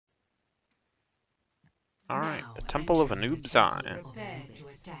Alright, the Temple of a New Design. Prepare to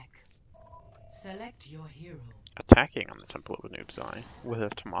attack. Select your hero. Attacking on the Temple of a New Design with a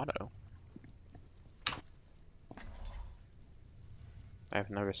tomato. I've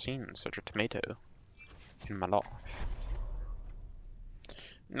never seen such a tomato in my life.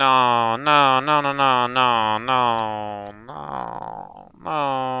 No, no, no, no, no, no, no, no,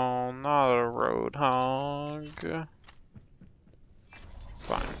 no, not a roadhog.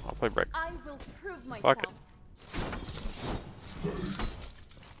 Fine, I'll play Brick. I will prove myself. Fuck it.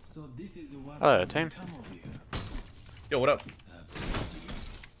 So this is what Hello, team. Yo, what up?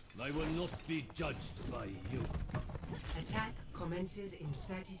 I will not be judged by you. Attack commences in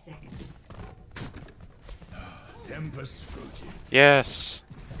 30 seconds. Tempest fruited. Yes,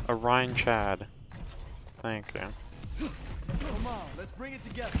 a Rhine Chad. Thank you. Come on, let's bring it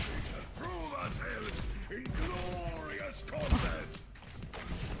together. Prove ourselves in glorious combat.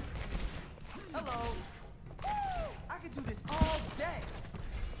 Hello. I could do this all day.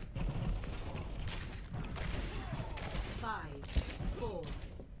 5, 4,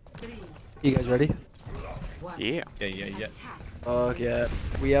 3, You guys ready? 1. Yeah. Yeah. Attack. Fuck yeah.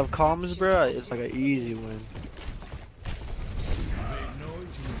 We have comms, bro. It's like an easy win.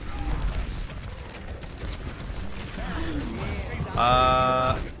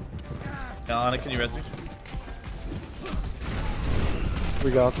 Alana, can you res me?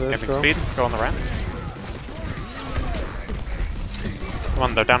 We got this, Camping bro. speed, go on the ramp. Come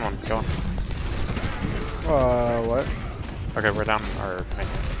on, they're down one, go on. What? Okay, we're down, or...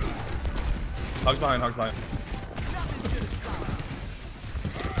 Hogs behind, hogs behind.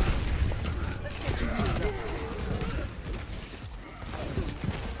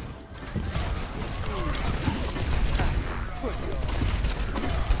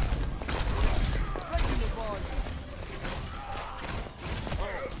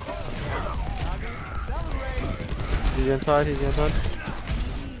 He's inside, he's inside.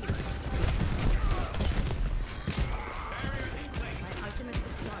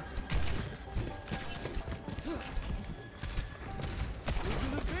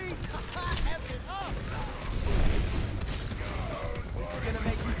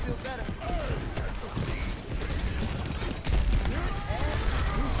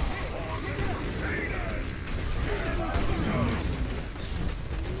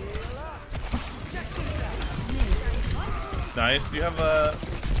 Nice. Do you have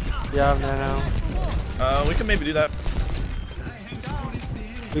Yeah, I'm there now. we can maybe do that.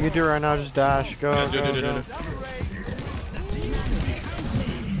 We can do it right now, just dash. Go, Yeah, go, do. go.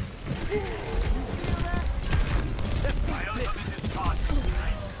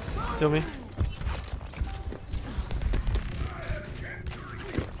 Kill me.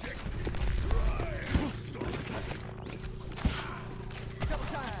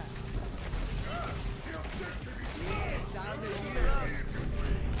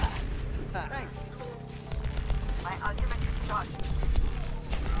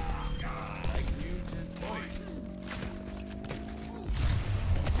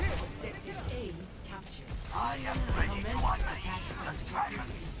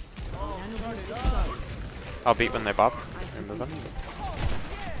 I'll beat when they bop. Remember them.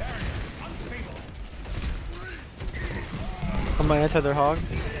 I'm gonna enter their hog.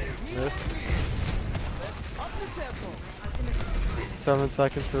 Miss. 7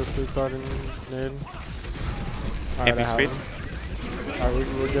 seconds for a food card and nade. Alright, I Camping have speed. him. Alright,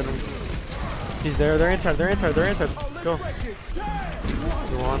 we're getting him. He's there, they're inside. Go.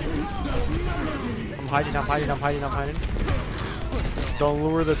 Go on. I'm hiding. Don't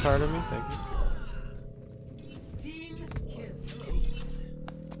lure the tard at me, thank you. Team kill.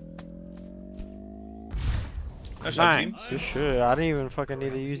 Nice shot, Nice. team. Good shit. I didn't even fucking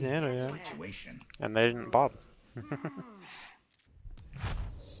need to use nano yet. And they didn't bop.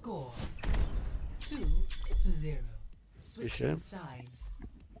 Score 2-0. Switching shit. sides.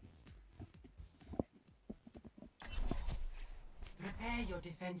 Prepare your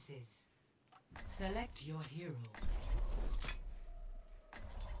defenses. Select your hero.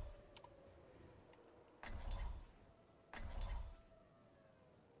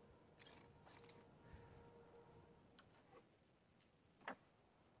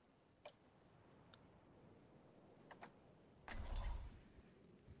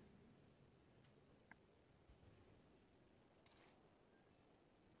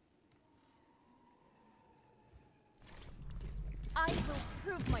 I will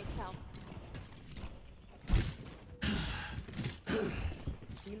prove myself.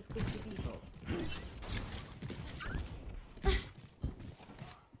 Feels good to people.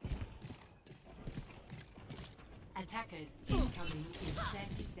 Attackers incoming in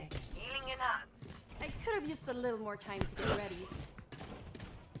 30 seconds. I could have Just a little more time to get ready.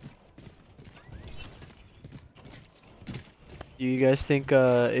 Do you guys think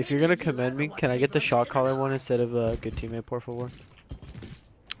if you're gonna commend me, can I get the shot caller one instead of a good teammate, por favor?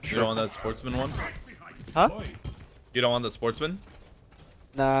 You don't want that sportsman one? Huh? You don't want the sportsman?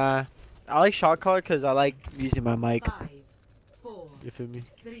 Nah, I like shot caller because I like using my mic. 5, 4, You feel me?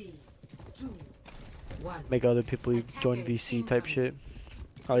 3, 2, 1. Make other people join VC type shit.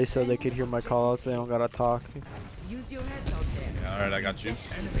 At least so they could hear my call outs, they don't gotta talk. Use your heads out there. Yeah, alright, I got you.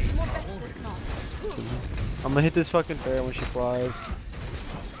 More better just not. I'm gonna hit this fucking fair when she flies.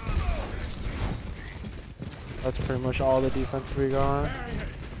 That's pretty much all the defense we got.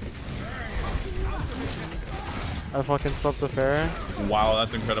 I fucking swept the fair. Wow,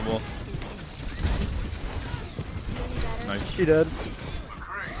 that's incredible. Nice. She dead.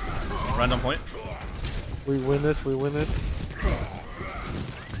 Random point. We win this, we win this.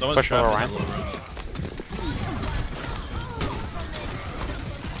 Someone's Push trapped in Orion. that little room.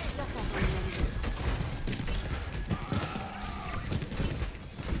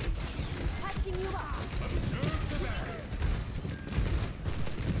 Patching you up.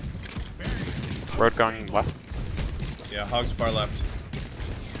 Road going left. Yeah, Hog's far left.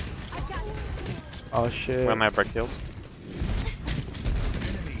 I got you. Oh shit. When my brick healed.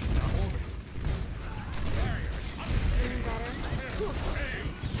 Feeling better.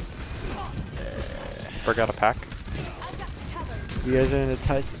 Brick out a pack. I got you covered. You guys are in a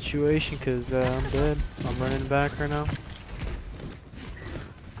tight situation because I'm dead. I'm running back right now.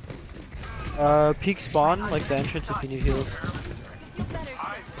 Peak spawn, like the entrance if you need heals. You feel better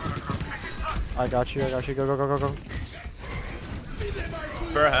soon. I got you, go, go, go, go, go.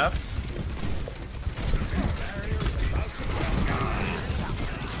 For a half.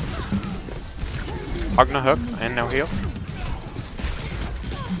 Hog no hook and no heal.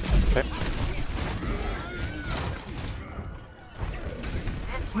 Okay.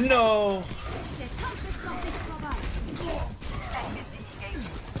 No!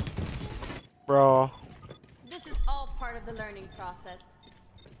 Bro. This is all part of the learning process.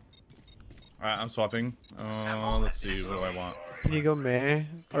 Alright, I'm swapping. Let's see, what do I want? Can you go May?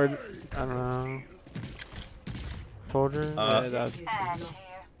 Or, I don't know. Soldier? Yeah, that's...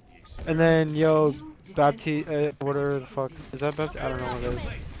 And then, yo, Baptiste, whatever the fuck. Is that Baptiste? I don't know what it is.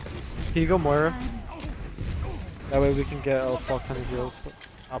 Can you go Moira? That way we can get a fuck ton of heals.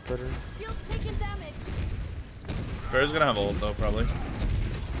 Operator. Shield's taking damage. Fair's gonna have ult though, probably.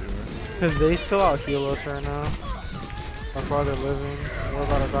 Cause they still out heal us right now. That's why they're living. We're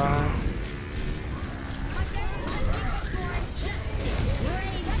about to die.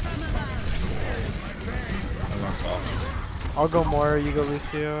 Everyone's off. I'll go Moira, you go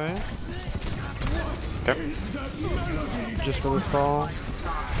Lucio, eh? Okay. Just for the stall.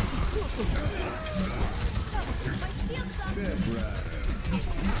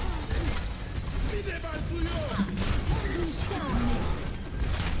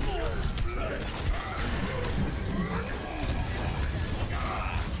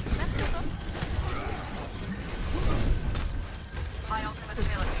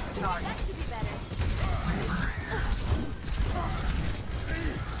 That should be better.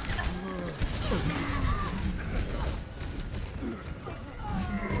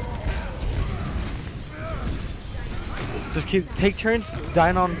 Just take turns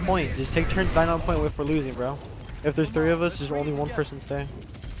dying on point. Just take turns dying on point if we're losing, bro. If there's 3 of us, just only 1 person stay.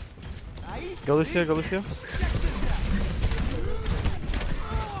 Go Lucio, go Lucio.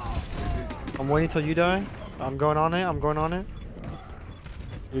 I'm waiting till you die. I'm going on it, I'm going on it.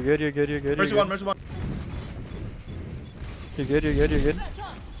 You're good, you're good, you're good. Mercy You're one, good, Mercy one. you're good, you're good, you're good.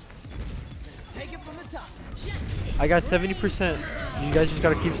 Take it from the top. I got 70%. You guys just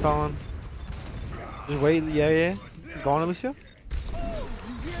gotta keep stalling. Just wait, yeah, yeah. Go on, Lucio.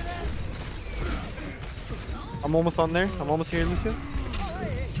 I'm almost on there. I'm almost here, Lucio.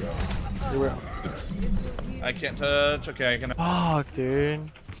 Here we are. I can't touch. Okay, I can. Fuck,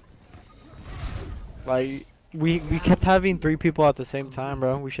 dude. Like, we kept having 3 people at the same time,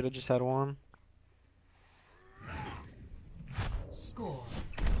 bro. We should have just had 1. Score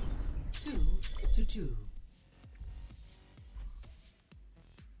 2-2.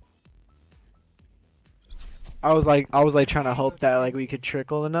 I was like trying to hope that like we could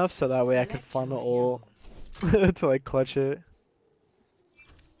trickle enough so that way I could farm an ult to like clutch it.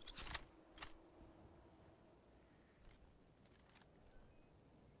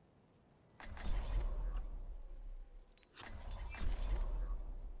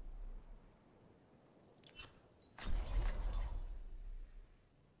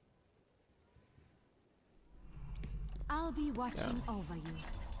 I'll be watching over you.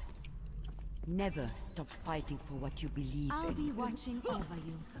 Never stop fighting for what you believe I'll in. be watching over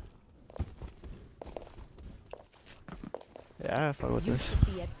you. Yeah, I fuck with You this. should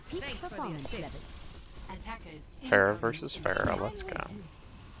be at peak performance levels. Attackers. Pharah versus Pharah, let's go.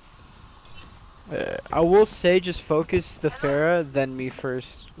 I will say just focus the Pharah, then me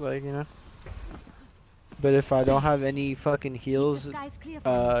first, like, you know. But if I don't have any fucking heals, Keep the skies clear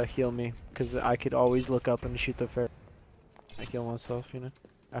for me. heal me, because I could always look up and shoot the Pharah. I heal myself, you know,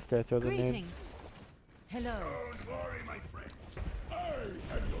 after I throw the nade. Greetings. Hello.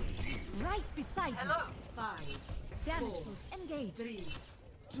 Right beside you. 5, Damage 4, boost engaged. 3,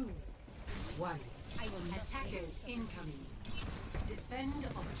 2, 1. Attackers incoming. Defend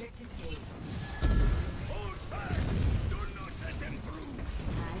objective A.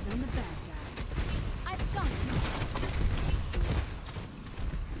 Eyes on the bad guys. I've got you.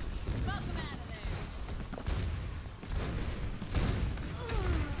 Smoke them out of there.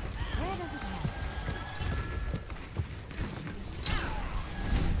 Where does it happen?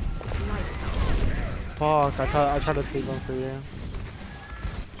 Fuck, I tried to save one for you.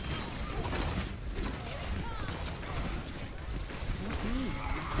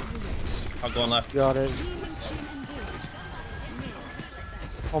 I'm going left. Got it.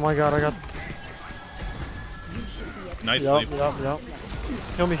 Oh my god, I got. Nice Yup, sleep. yup.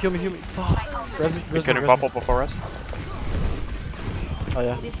 Heal me. Fuck. Res me, He's gonna bubble before us. Oh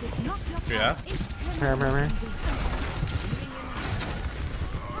yeah. This is not your Yeah. Here.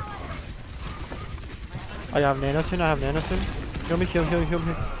 I have nano soon. Heal me. 60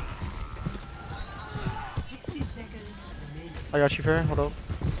 seconds remaining. I got you, Farrah. Hold up.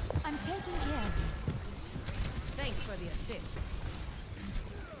 I'm taking care of you. Thanks for the assist.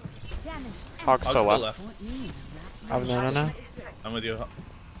 Damage. Hog Hog's still still left. left. I have nano now. I'm with you.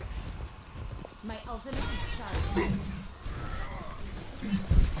 My ultimate is charged.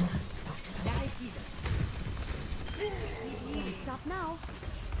 Can't stop now.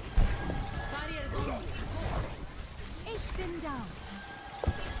 Ich bin down.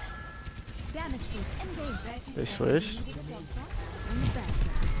 Damage boost engaged. They switched. On the bad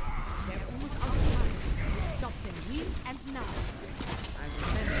guys. They're almost out of time. Stop them here and now. I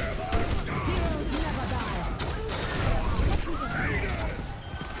remember. Heroes never die.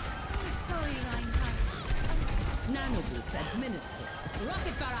 Sorry, Reinhardt. Nano boost administered.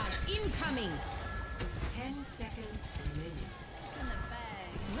 Rocket barrage incoming. 10 seconds remaining. In the bag.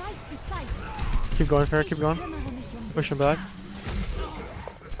 Right beside you. Keep going, Farrah. Keep going. Push him back.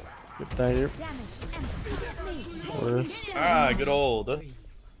 Get that here. Damage and me. Or- Ah, good old.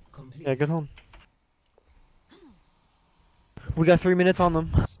 Complete. Yeah, get home. We got 3 minutes on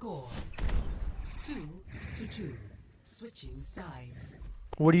them. Score 2-2. Switching sides.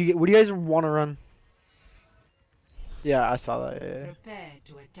 What do you guys want to run? Yeah, I saw that. Prepare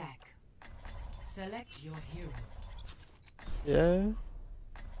to attack. Select your hero. Yeah.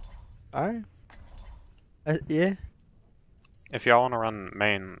 Alright. Yeah. If y'all want to run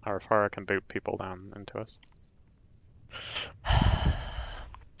main, our Pharah can boot people down into us. I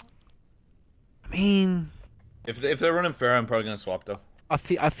mean, If they're running fair, I'm probably gonna swap though. I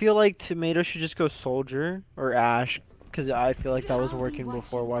feel like Tomato should just go Soldier or Ash, because I feel like that was working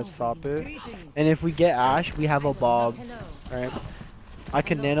before. Why stop it? And if we get Ash, we have a Bob, right? I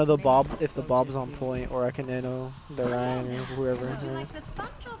can nano the Bob if the Bob's on point, or I can nano the Ryan or whoever. Would you Right? like the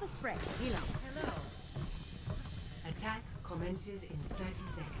sponge or the spray? Hello. Attack commences in 30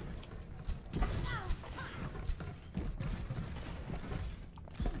 seconds.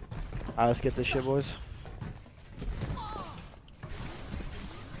 Alright, let's get this shit, boys.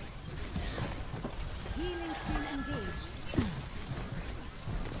 Healing stream engaged.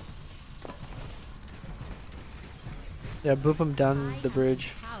 Yeah, boop him down the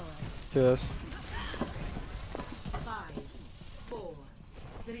bridge Power. to us. 5, 4,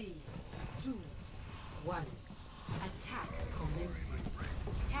 3, 2, 1. Attack commencing.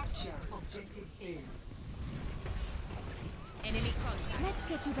 Capture objective A. Enemy contact. Let's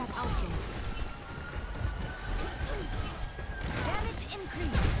get you back out there. Damage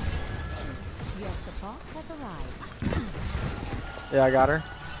increase. Your support has arrived. Yeah, I got her.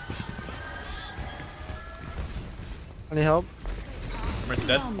 Any help? Mercy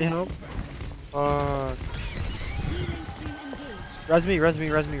dead. Any help? Healing stream engaged. Res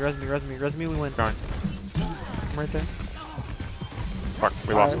me, we win. Going. I'm right there. Fuck,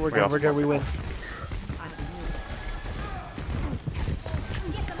 we Alright, lost. we're We good, lost. we're good, we win.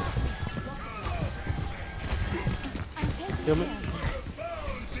 I'm taking Heal me. care.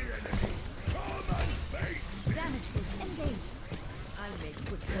 Damage boost engaged. I'll make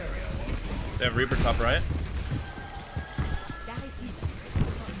quick work. They have Reaper top right.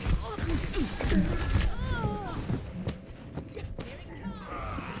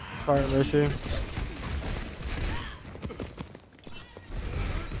 Alright, Mercy.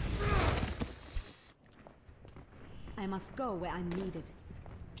 I must go where I'm needed.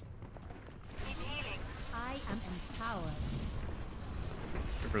 I am empowered.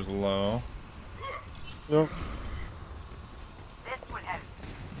 Reaper's low. Yep.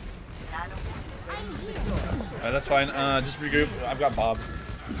 Alright, that's fine. Just regroup. I've got Bob.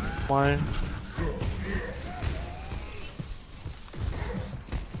 Fine.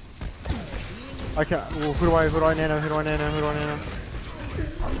 I can't. Well, who do I nano? Who do I nano? Who do I nano?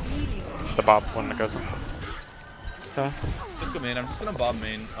 The Bob one that goes in. Okay. Let's go main. I'm just gonna Bob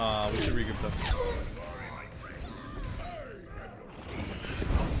main. We should regroup though.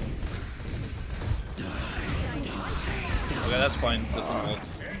 Okay, that's fine. That's an ult.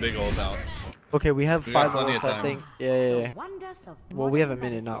 Big ult out. Okay, we have We got 5 plenty of ults, I time. think. Yeah. Wonders of Well, we have a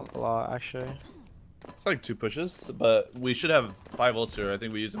modern minute, medicine. not a lot, actually. It's like 2 pushes, but we should have 5 ults here. I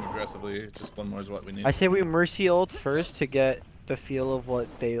think we use them aggressively. Just 1 more is what we need. I say we Mercy ult first to get the feel of what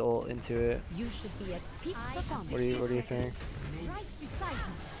they ult into it. You should be at peak performance. What do you think? Right beside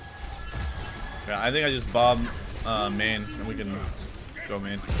you. Yeah, I think I just Bob main, and we can go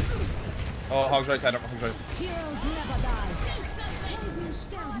main. Oh, Hog's right side up. Hog's right. Heroes never die.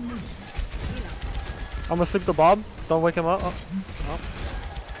 I'm gonna sleep the Bob. Don't wake him up. Oh.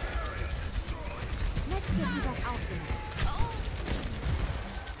 Let's get you back out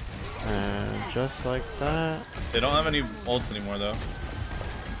there. And just like that. They don't have any ults anymore though.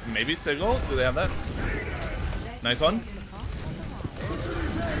 Maybe Sigil? Do they have that? Nice one.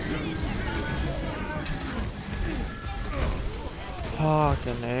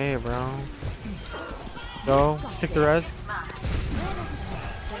 Fucking A, bro. Go. Stick the res.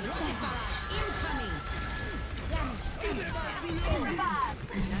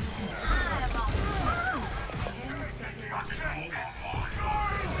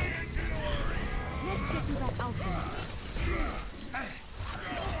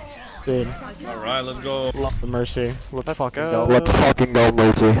 Dude, Alright, let's go. love the Mercy. Let's fucking go. go. Let's fucking go,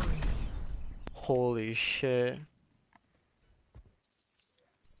 Mercy. Holy shit.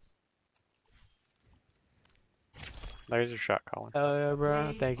 There's your shot, Colin. Hell yeah,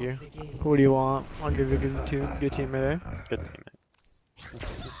 bro. Thank you. Who do you want? I'll give you a good team right there. Good team.